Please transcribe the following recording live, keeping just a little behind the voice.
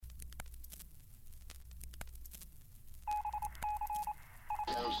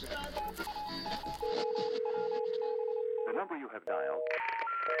The number you have dialed.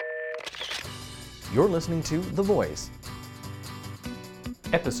 You're listening to The Voice,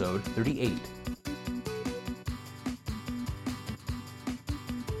 Episode 38.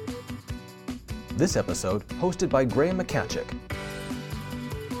 This episode hosted by Machacek.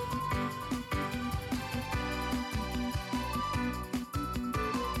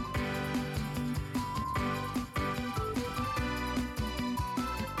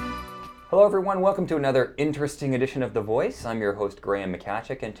 Hello everyone, welcome to another interesting edition of The Voice. I'm your host Graham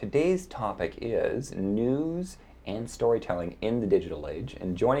Machacek, and today's topic is news and storytelling in the digital age.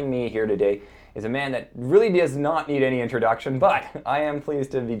 And joining me here today is a man that really does not need any introduction, but I am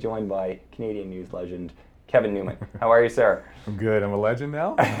pleased to be joined by Canadian news legend Kevin Newman. How are you, sir? I'm good. I'm a legend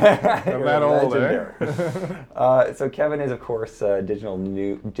now? I'm that old, eh? So Kevin is, of course, digital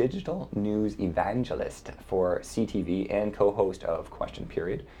news evangelist for CTV and co-host of Question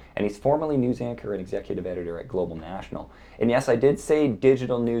Period. And he's formerly news anchor and executive editor at Global National. And yes, I did say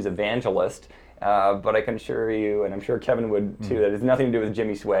digital news evangelist, but I can assure you, and I'm sure Kevin would too, that it has nothing to do with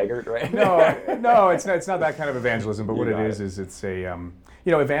Jimmy Swaggart, right? No, it's not that kind of evangelism, but what it is it's a,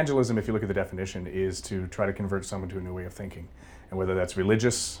 evangelism, if you look at the definition, is to try to convert someone to a new way of thinking. And whether that's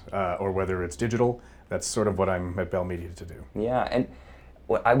religious or whether it's digital, that's sort of what I'm at Bell Media to do. Yeah, and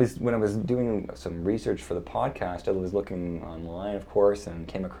when I was doing some research for the podcast, I was looking online, of course, and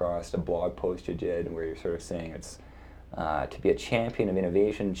came across a blog post you did where you're sort of saying it's to be a champion of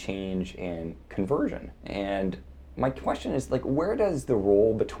innovation, change, and conversion. And my question is, where does the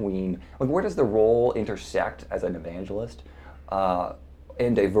role intersect as an evangelist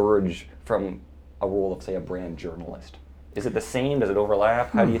and diverge from a role of, say, a brand journalist? Is it the same? Does it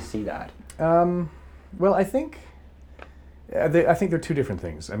overlap? How do you see that? Well, I think they're two different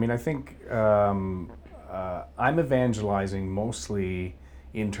things. I mean, I think I'm evangelizing mostly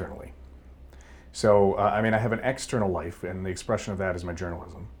internally. So, I have an external life, and the expression of that is my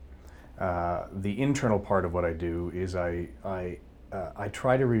journalism. The internal part of what I do is I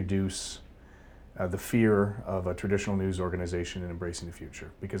try to reduce the fear of a traditional news organization in embracing the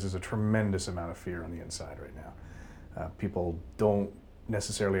future, because there's a tremendous amount of fear on the inside right now. People don't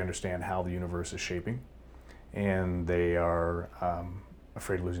necessarily understand how the universe is shaping, and they are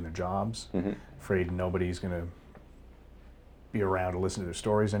afraid of losing their jobs, afraid nobody's going to be around to listen to their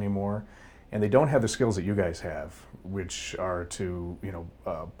stories anymore, and they don't have the skills that you guys have, which are to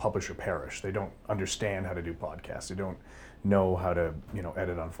publish or perish. They don't understand how to do podcasts. They don't know how to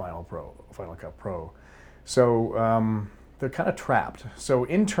edit on Final Cut Pro. So they're kind of trapped. So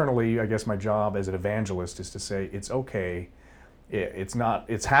internally, I guess my job as an evangelist is to say it's okay.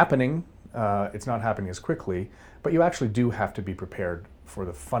 It's happening. It's not happening as quickly, but you actually do have to be prepared for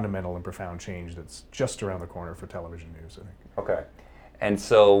the fundamental and profound change that's just around the corner for television news, I think. Okay. And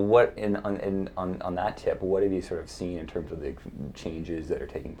so what, on that tip, what have you sort of seen in terms of the changes that are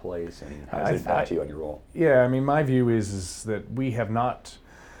taking place, and how does it impact you on your role? Yeah, my view is that we have not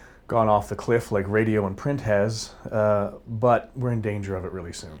gone off the cliff like radio and print has, but we're in danger of it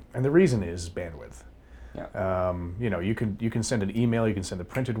really soon. And the reason is bandwidth. Yeah. You can send an email, you can send the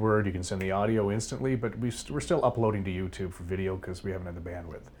printed word, you can send the audio instantly, but we're still uploading to YouTube for video because we haven't had the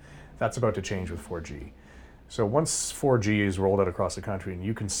bandwidth. That's about to change with 4G. So once 4G is rolled out across the country and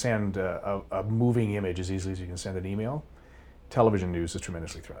you can send a moving image as easily as you can send an email, television news is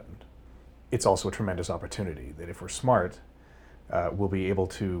tremendously threatened. It's also a tremendous opportunity that if we're smart, we'll be able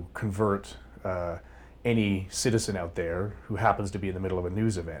to convert any citizen out there who happens to be in the middle of a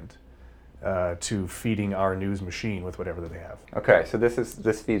news event to feeding our news machine with whatever that they have. Okay, so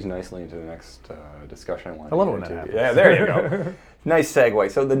this feeds nicely into the next discussion I want to I love it when that happens. Yeah, there you go. Nice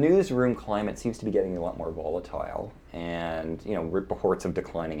segue. So the newsroom climate seems to be getting a lot more volatile, and reports of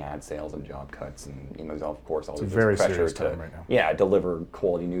declining ad sales and job cuts, and there's of course all this pressure to right now. Deliver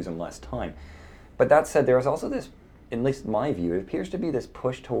quality news in less time. But that said, there is also this, at least in my view, it appears to be this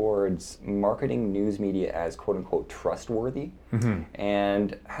push towards marketing news media as quote unquote trustworthy.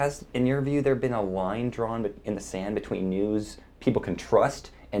 And has, in your view, there been a line drawn in the sand between news people can trust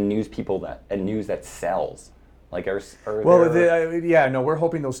and news that sells? We're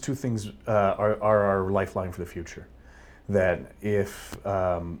hoping those two things are our lifeline for the future. That if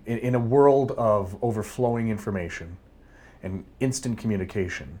in a world of overflowing information and instant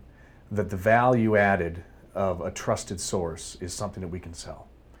communication, that the value added of a trusted source is something that we can sell.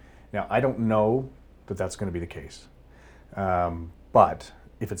 Now, I don't know that that's going to be the case, but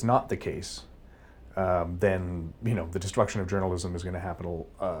if it's not the case, then the destruction of journalism is going to happen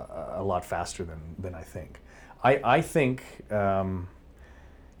a lot faster than I think. I think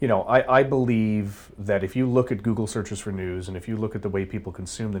I believe that if you look at Google searches for news and if you look at the way people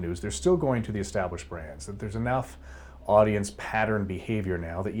consume the news, they're still going to the established brands. That there's enough audience pattern behavior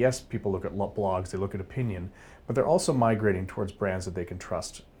now that yes, people look at blogs, they look at opinion, but they're also migrating towards brands that they can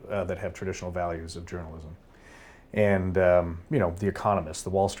trust, that have traditional values of journalism. And The Economist, the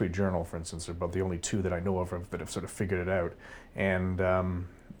Wall Street Journal, for instance, are about the only two that I know of that have sort of figured it out.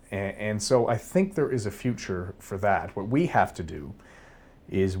 And so I think there is a future for that. What we have to do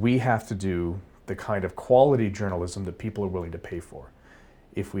is we have to do the kind of quality journalism that people are willing to pay for.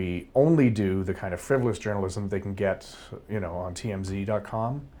 If we only do the kind of frivolous journalism they can get, on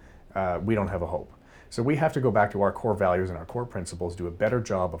TMZ.com, we don't have a hope. So we have to go back to our core values and our core principles, do a better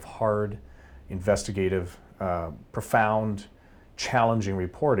job of hard, investigative, profound, challenging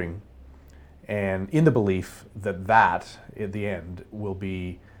reporting, and in the belief that at the end will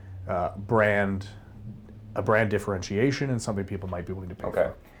be a brand differentiation and something people might be willing to pay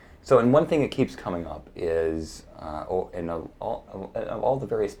for. So, and one thing that keeps coming up is, in all the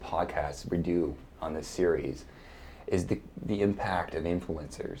various podcasts we do on this series, is the impact of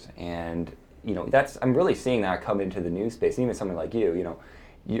influencers. And, I'm really seeing that come into the news space. Even something like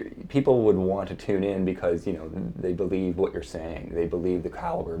people would want to tune in because, they believe what you're saying. They believe the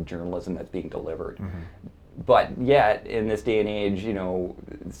caliber of journalism that's being delivered. Mm-hmm. But yet, in this day and age,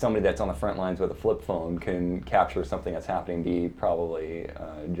 somebody that's on the front lines with a flip phone can capture something that's happening, be probably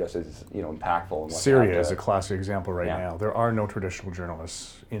just as impactful. Syria is a classic example right now. There are no traditional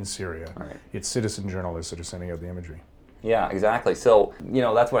journalists in Syria. Right. It's citizen journalists that are sending out the imagery. Yeah, exactly. So,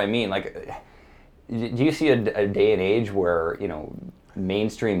 that's what I mean. Like, do you see a day and age where,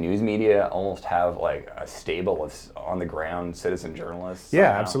 mainstream news media almost have like a stable of on the ground citizen journalists? Somehow?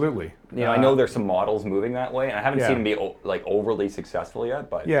 Yeah, absolutely. I know there's some models moving that way, and I haven't seen them be overly successful yet.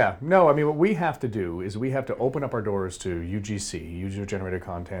 But what we have to do is we have to open up our doors to UGC, user-generated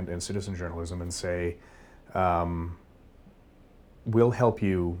content, and citizen journalism, and say, we'll help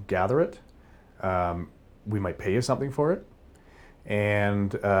you gather it. We might pay you something for it,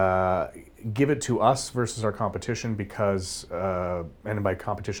 and give it to us versus our competition because, and by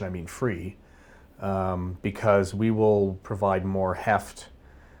competition I mean free, because we will provide more heft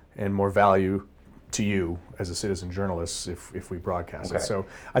and more value to you as a citizen journalist if we broadcast it. So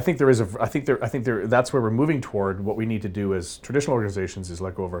I think that's where we're moving toward. What we need to do as traditional organizations is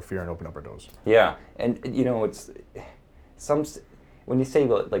let go of our fear and open up our doors. Yeah, and it's when you say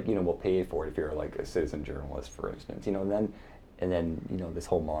we'll pay you for it if you're like a citizen journalist, for instance, and then this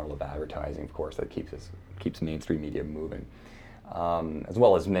whole model of advertising, of course, that keeps mainstream media moving, as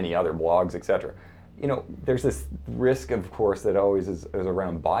well as many other blogs, etc. There's this risk, of course, that always is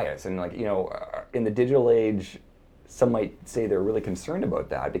around bias, and in the digital age, some might say they're really concerned about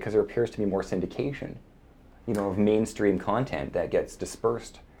that because there appears to be more syndication, of mainstream content that gets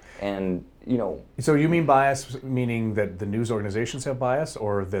dispersed. And So you mean bias, meaning that the news organizations have bias,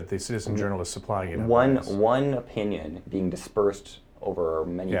 or that the citizen journalists supplying it have bias? One opinion being dispersed over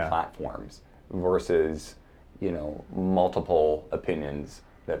many platforms versus multiple opinions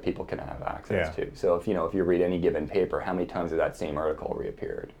that people can have access to. So if you read any given paper, how many times has that same article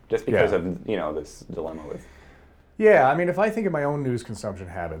reappeared? Just because of this dilemma with. Yeah, I mean, if I think of my own news consumption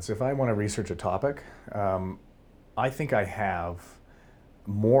habits, if I want to research a topic, I think I have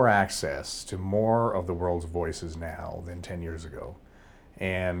more access to more of the world's voices now than 10 years ago.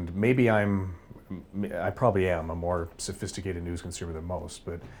 And maybe I probably am a more sophisticated news consumer than most,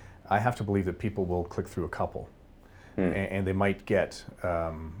 but I have to believe that people will click through a couple. And they might get,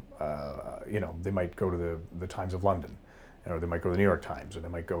 they might go to the Times of London, or they might go to the New York Times, or they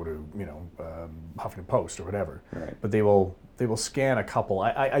might go to, Huffington Post or whatever. Right. But they will scan a couple.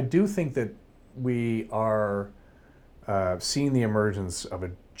 I do think that we are seeing the emergence of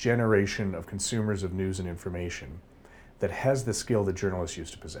a generation of consumers of news and information that has the skill that journalists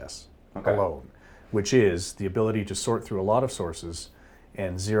used to possess alone, which is the ability to sort through a lot of sources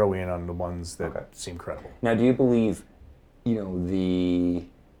and zero in on the ones that seem credible. Now, do you believe, the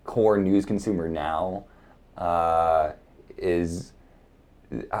core news consumer now is,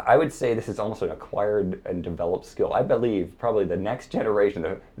 I would say this is almost an acquired and developed skill. I believe probably the next generation,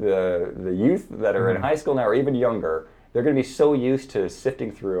 the youth that are in high school now or even younger, they're going to be so used to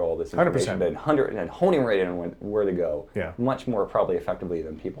sifting through all this information 100%. and honing right in on where to go, much more probably effectively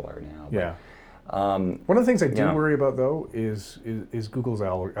than people are now. Yeah. One of the things I do worry about, though, is Google's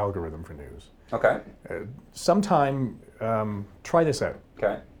algorithm for news. Okay. Sometime, try this out.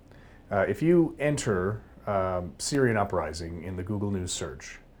 Okay. If you enter Syrian uprising in the Google News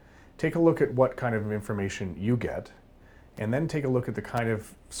search, take a look at what kind of information you get, and then take a look at the kind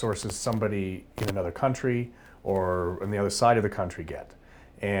of sources somebody in another country or on the other side of the country get.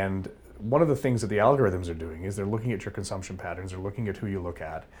 And one of the things that the algorithms are doing is they're looking at your consumption patterns, they're looking at who you look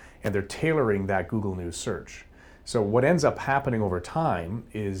at, and they're tailoring that Google News search. So what ends up happening over time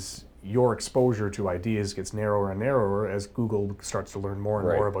is your exposure to ideas gets narrower and narrower as Google starts to learn more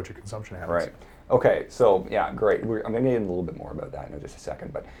and more about your consumption habits. Right. Okay, so yeah, great. I'm going to get in a little bit more about that in just a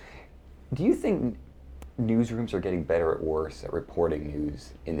second, but do you think newsrooms are getting better or worse at reporting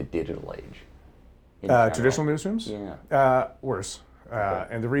news in the digital age? Traditional newsrooms? Yeah. Worse.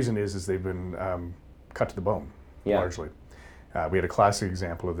 And the reason is they've been cut to the bone, largely. We had a classic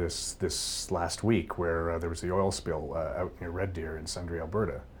example of this last week where there was the oil spill out near Red Deer in Sundre,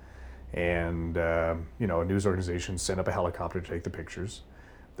 Alberta. And a news organization sent up a helicopter to take the pictures.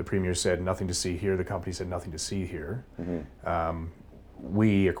 The premier said nothing to see here. The company said nothing to see here.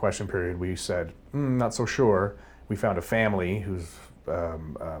 A question period, we said, not so sure. We found a family whose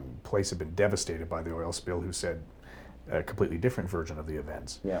place had been devastated by the oil spill who said a completely different version of the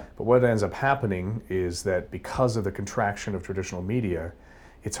events. Yeah. But what ends up happening is that because of the contraction of traditional media,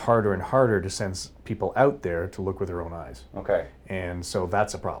 it's harder and harder to send people out there to look with their own eyes. Okay. And so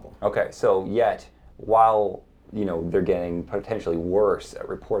that's a problem. Okay, so yet, while they're getting potentially worse at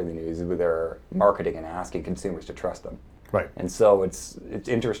reporting the news with their marketing and asking consumers to trust them. Right. And so it's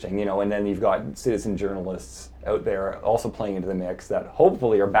interesting, and then you've got citizen journalists out there also playing into the mix that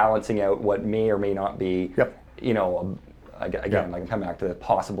hopefully are balancing out what may or may not be, again, I can come back to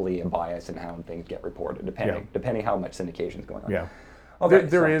possibly a bias in how things get reported, depending how much syndication is going on. Yeah. Okay,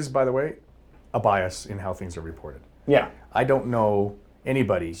 there is, by the way, a bias in how things are reported. Yeah. I don't know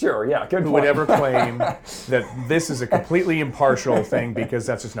anybody good who would ever claim that this is a completely impartial thing, because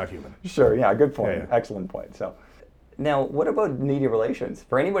that's just not human. Sure, yeah, good point. Yeah. Excellent point. So, now, what about media relations?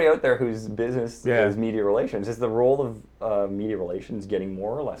 For anybody out there whose business is media relations, is the role of media relations getting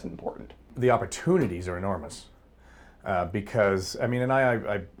more or less important? The opportunities are enormous. Because, and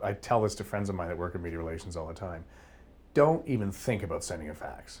I tell this to friends of mine that work in media relations all the time, don't even think about sending a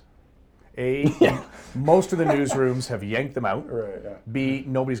fax. Most of the newsrooms have yanked them out. Right, yeah. B,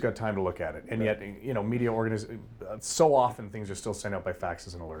 nobody's got time to look at it. And yet, media so often things are still sent out by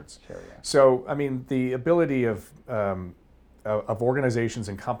faxes and alerts. Sure, yeah. So, the ability of organizations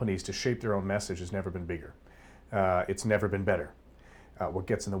and companies to shape their own message has never been bigger. It's never been better. What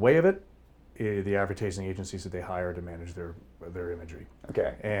gets in the way of it? The advertising agencies that they hire to manage their imagery.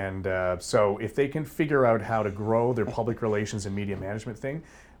 Okay. And so if they can figure out how to grow their public relations and media management thing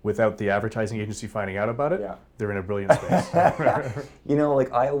without the advertising agency finding out about it, they're in a brilliant space.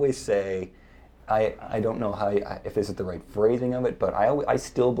 I always say, I don't know if this is the right phrasing of it, but I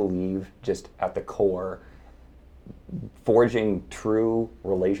still believe just at the core, forging true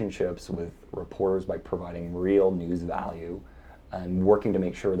relationships with reporters by providing real news value and working to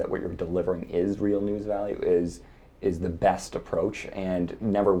make sure that what you're delivering is real news value is the best approach and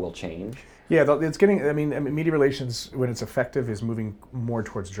never will change. Yeah, it's getting, media relations, when it's effective, is moving more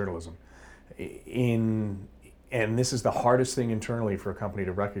towards journalism. And this is the hardest thing internally for a company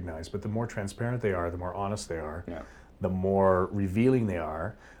to recognize, but the more transparent they are, the more honest they are, the more revealing they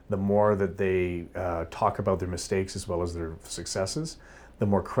are, the more that they talk about their mistakes as well as their successes, the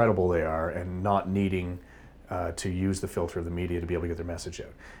more credible they are, and not needing to use the filter of the media to be able to get their message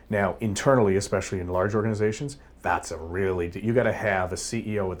out. Now, internally, especially in large organizations, that's you got to have a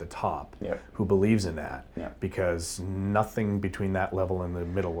CEO at the top who believes in that, because nothing between that level and the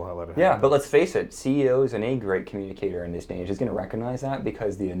middle will let it happen. Yeah, but let's face it, CEOs and a great communicator in this day and age is going to recognize that,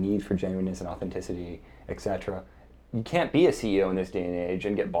 because the need for genuineness and authenticity, etc. You can't be a CEO in this day and age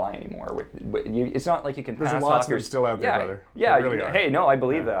and get by anymore. It's not like you can pass off your... There's lots of them still out there, brother. Yeah, really hey, no, I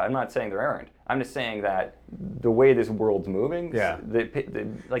believe that. I'm not saying there aren't. I'm just saying that the way this world's moving, the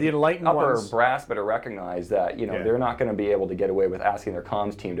enlightened upper ones, brass better recognize that they're not going to be able to get away with asking their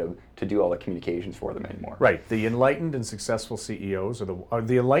comms team to do all the communications for them anymore. Right. The enlightened and successful CEOs are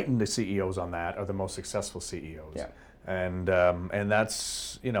the enlightened CEOs on that are the most successful CEOs. Yeah. And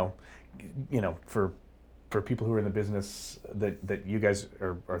that's for people who are in the business that you guys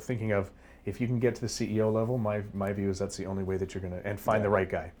are thinking of, if you can get to the CEO level, my view is that's the only way that you're going to, and find the right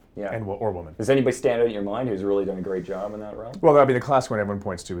guy or woman. Does anybody stand out in your mind who's really done a great job in that realm? Well, that'd be the classic one everyone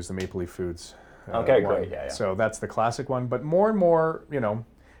points to is the Maple Leaf Foods. Okay, one. great, yeah. So that's the classic one, but more and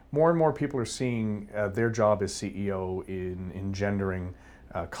more people are seeing their job as CEO in engendering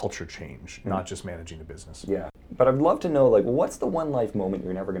culture change, not just managing the business. Yeah. But I'd love to know, what's the one life moment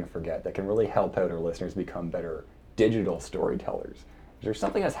you're never going to forget that can really help out our listeners become better digital storytellers? Is there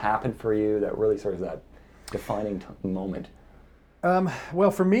something that's happened for you that really sort of that defining moment?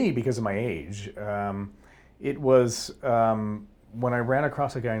 Well, for me, because of my age, it was when I ran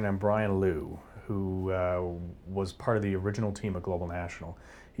across a guy named Brian Liu, who was part of the original team at Global National.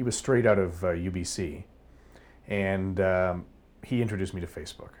 He was straight out of UBC, and he introduced me to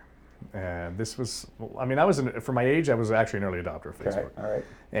Facebook. And this was, I mean, for my age, I was actually an early adopter of Facebook. Okay, all right.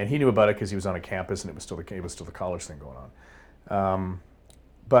 And he knew about it because he was on a campus, and it was still the college thing going on.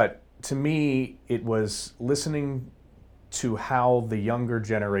 But to me, it was listening to how the younger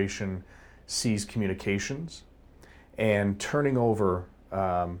generation sees communications and turning over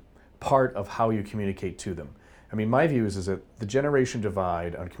part of how you communicate to them. I mean, my view is that the generation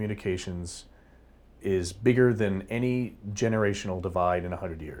divide on communications is bigger than any generational divide in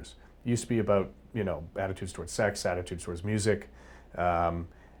 100 years. It used to be about, attitudes towards sex, attitudes towards music,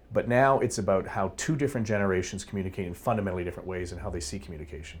 but now it's about how two different generations communicate in fundamentally different ways and how they see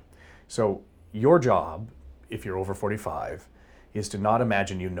communication. So your job, if you're over 45, is to not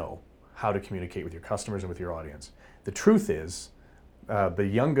imagine you know how to communicate with your customers and with your audience. The truth is, the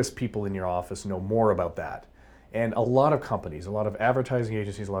youngest people in your office know more about that. And a lot of companies, a lot of advertising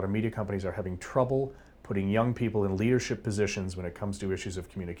agencies, a lot of media companies are having trouble putting young people in leadership positions when it comes to issues of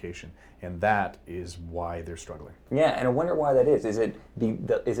communication, and that is why they're struggling. Yeah, and I wonder why that is. Is it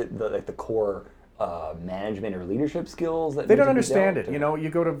the core management or leadership skills that they don't understand it? They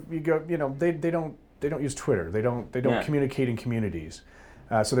don't use Twitter. They don't communicate in communities.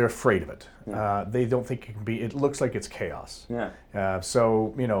 So they're afraid of it. Yeah. They don't think it can be. It looks like it's chaos. Yeah.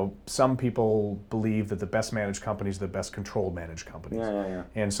 So some people believe that the best managed companies are the best controlled managed companies. Yeah.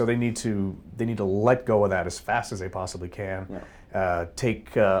 And so they need to let go of that as fast as they possibly can. Yeah.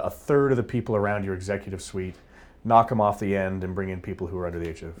 Take a third of the people around your executive suite, knock them off the end, and bring in people who are under the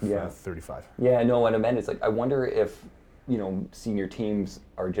age of 35. Yeah. No. What I meant is I wonder if senior teams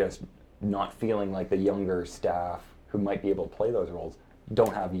are just not feeling like the younger staff who might be able to play those roles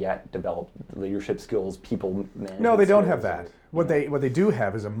don't have yet developed leadership skills, people management. No, they don't have that. What they do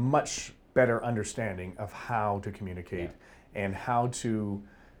have is a much better understanding of how to communicate and how to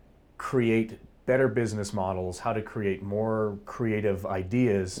create better business models, how to create more creative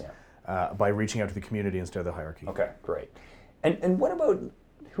ideas by reaching out to the community instead of the hierarchy. Okay, great. And what about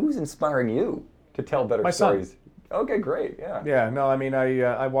who's inspiring you to tell better My stories? son. Okay, great. Yeah. Yeah. No, I mean,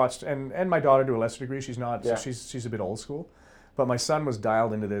 I watched, and my daughter to a lesser degree. She's not. Yeah. She's a bit old school. But my son was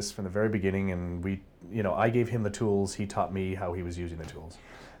dialed into this from the very beginning, and I gave him the tools. He taught me how he was using the tools.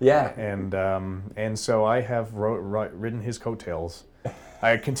 Yeah. And so I have ridden his coattails.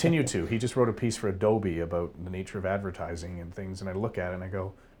 I continue to. He just wrote a piece for Adobe about the nature of advertising and things, and I look at it and I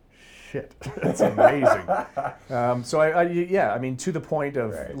go, shit, that's amazing. So I mean, to the point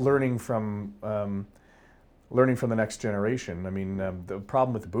of learning from the next generation. I mean, the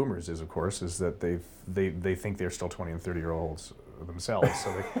problem with the boomers is, of course, is that they think they're still 20 and 30-year-olds themselves.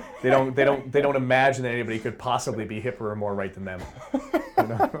 So they don't imagine that anybody could possibly be hipper or more right than them.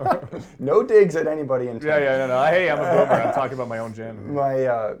 No digs at anybody in town. No. Hey, I'm a boomer. I'm talking about my own gen.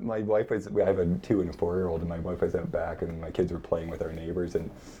 My wife was. I have a 2 and a 4-year-old, and my wife was out back, and my kids were playing with our neighbors,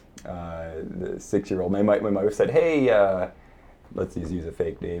 and the 6-year-old. My wife said, "Hey, let's just use a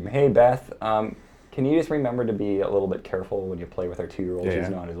fake name. Hey, Beth. Can you just remember to be a little bit careful when you play with our 2-year-old? She's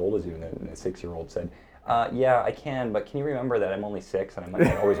not as old as you." And the 6-year-old said, "Yeah, I can, but can you remember that I'm only 6 and I might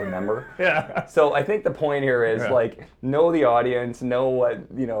not always remember?" Yeah. So I think the point here is know the audience, know what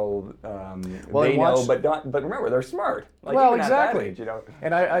they know, but remember they're smart. Well, exactly. At that age,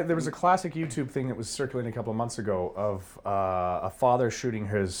 And I there was a classic YouTube thing that was circulating a couple of months ago of a father shooting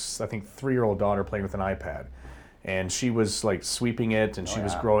his, I think, 3-year-old daughter playing with an iPad. And she was like sweeping it, and she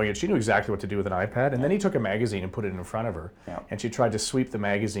was growing it. She knew exactly what to do with an iPad. And then he took a magazine and put it in front of her. Yeah. And she tried to sweep the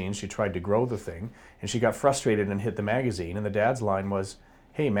magazine. She tried to grow the thing. And she got frustrated and hit the magazine. And the dad's line was,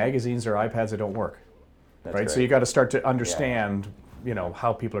 "Hey, magazines are iPads that don't work." That's right? Great. So you got to start to understand,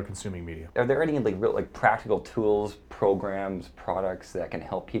 how people are consuming media. Are there any real practical tools, programs, products that can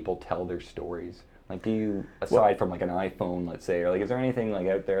help people tell their stories? Do you, aside from an iPhone, let's say, or is there anything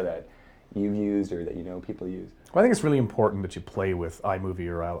out there that you've used or that people use? Well, I think it's really important that you play with iMovie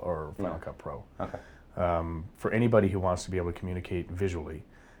or Final Cut Pro. Okay. For anybody who wants to be able to communicate visually,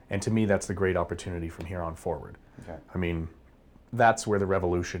 and to me, that's the great opportunity from here on forward. Okay. I mean, that's where the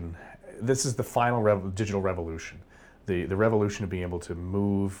revolution. This is the final digital revolution, the revolution of being able to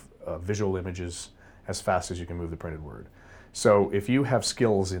move visual images as fast as you can move the printed word. So if you have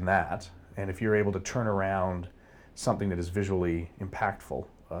skills in that, and if you're able to turn around something that is visually impactful,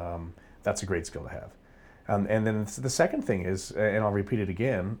 that's a great skill to have. And then the second thing is, and I'll repeat it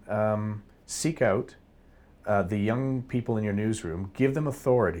again, seek out the young people in your newsroom, give them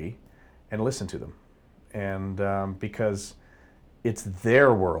authority, and listen to them. And because it's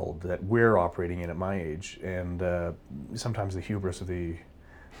their world that we're operating in at my age, and sometimes the hubris of the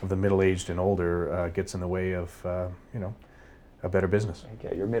the middle-aged and older gets in the way of a better business.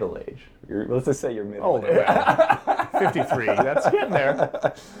 Okay, you're middle-aged. Let's just say you're Oh, middle-aged. 53. That's getting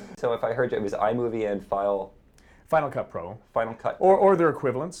there. So if I heard you, it was iMovie and Final Cut Pro. Final Cut. Or their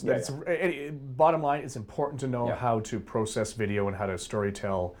equivalents. Yeah, Bottom line, it's important to know Yeah. how to process video and how to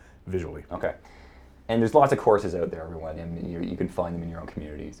storytell visually. Okay. And there's lots of courses out there, everyone, and you can find them in your own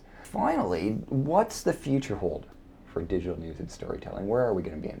communities. Finally, what's the future hold for digital news and storytelling? Where are we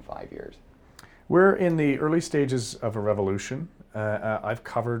going to be in 5 years? We're in the early stages of a revolution. I've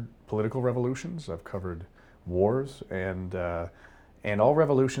covered political revolutions. I've covered wars, and all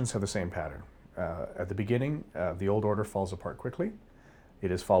revolutions have the same pattern. At the beginning, the old order falls apart quickly.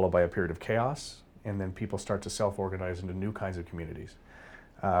 It is followed by a period of chaos, and then people start to self-organize into new kinds of communities.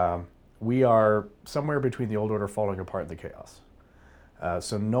 We are somewhere between the old order falling apart and the chaos.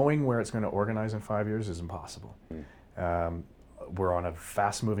 So knowing where it's going to organize in 5 years is impossible. We're on a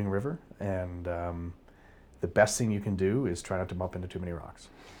fast-moving river, and the best thing you can do is try not to bump into too many rocks.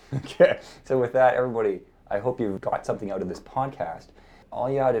 Okay. So with that, everybody, I hope you've got something out of this podcast. All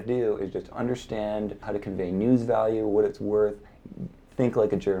you got to do is just understand how to convey news value, what it's worth, think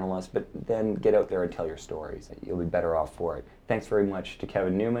like a journalist, but then get out there and tell your stories. You'll be better off for it. Thanks very much to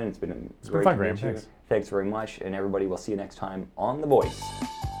Kevin Newman. It's been fun, Graham. Thanks. Thanks very much, and everybody, we'll see you next time on The Voice.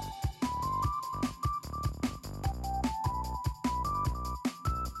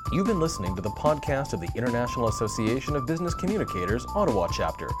 You've been listening to the podcast of the International Association of Business Communicators, Ottawa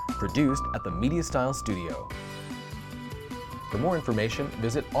chapter, produced at the Media Style Studio. For more information,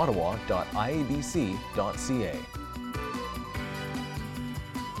 visit ottawa.iabc.ca.